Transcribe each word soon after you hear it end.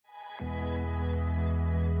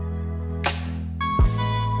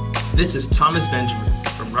This is Thomas Benjamin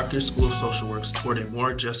from Rutgers School of Social Work's Toward a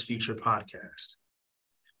More Just Future podcast.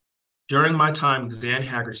 During my time with Zan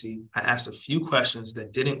Haggerty, I asked a few questions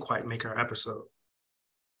that didn't quite make our episode.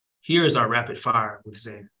 Here is our rapid fire with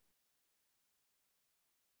Zan.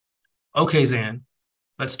 Okay, Zan,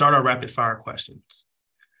 let's start our rapid fire questions.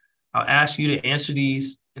 I'll ask you to answer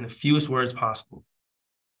these in the fewest words possible.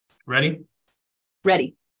 Ready?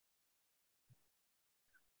 Ready.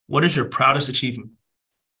 What is your proudest achievement?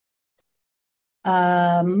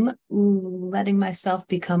 Letting myself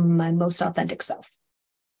become my most authentic self.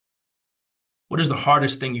 What is the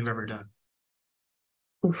hardest thing you've ever done?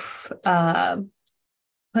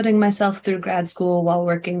 Putting myself through grad school while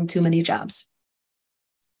working too many jobs.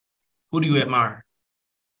 Who do you admire?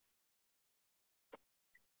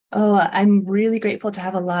 I'm really grateful to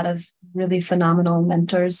have a lot of really phenomenal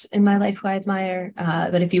mentors in my life who I admire.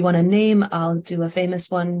 But if you want a name, I'll do a famous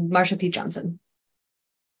one, Marsha P. Johnson.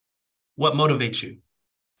 What motivates you?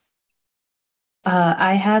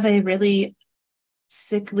 I have a really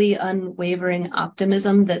sickly, unwavering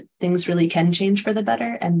optimism that things really can change for the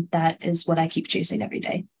better, and that is what I keep chasing every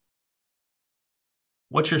day.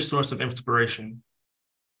 What's your source of inspiration?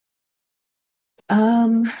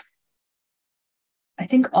 I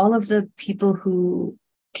think all of the people who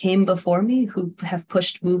came before me who have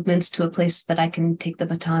pushed movements to a place that I can take the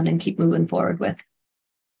baton and keep moving forward with.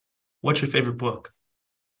 What's your favorite book?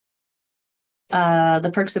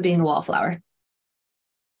 The Perks of Being a Wallflower.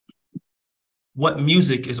 What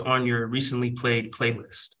music is on your recently played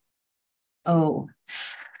playlist? Oh,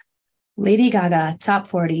 Lady Gaga, Top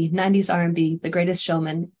 40, 90s R&B, The Greatest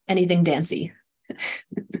Showman, anything dancey.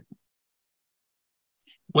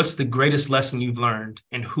 What's the greatest lesson you've learned,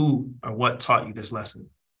 and who or what taught you this lesson?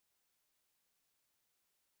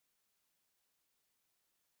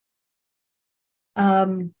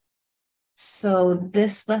 So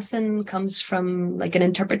this lesson comes from like an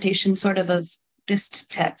interpretation sort of Buddhist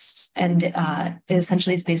texts, and it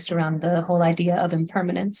essentially is based around the whole idea of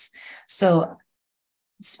impermanence. So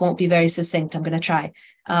this won't be very succinct. I'm going to try.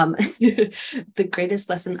 The greatest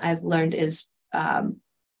lesson I've learned is I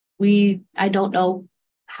don't know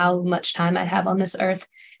how much time I have on this earth.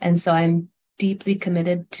 And so I'm deeply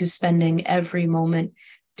committed to spending every moment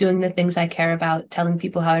doing the things I care about, telling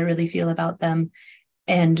people how I really feel about them,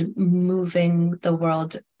 and moving the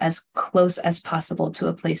world as close as possible to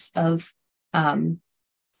a place of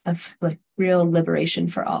like real liberation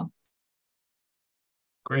for all.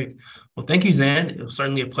 Great. Well, thank you, Zan. It was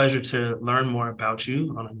certainly a pleasure to learn more about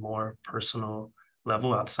you on a more personal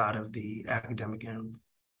level outside of the academic and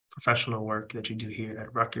professional work that you do here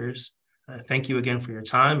at Rutgers. Thank you again for your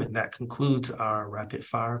time, and that concludes our rapid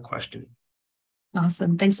fire questioning.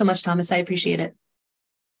 Awesome. Thanks so much, Thomas. I appreciate it.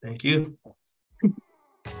 Thank you.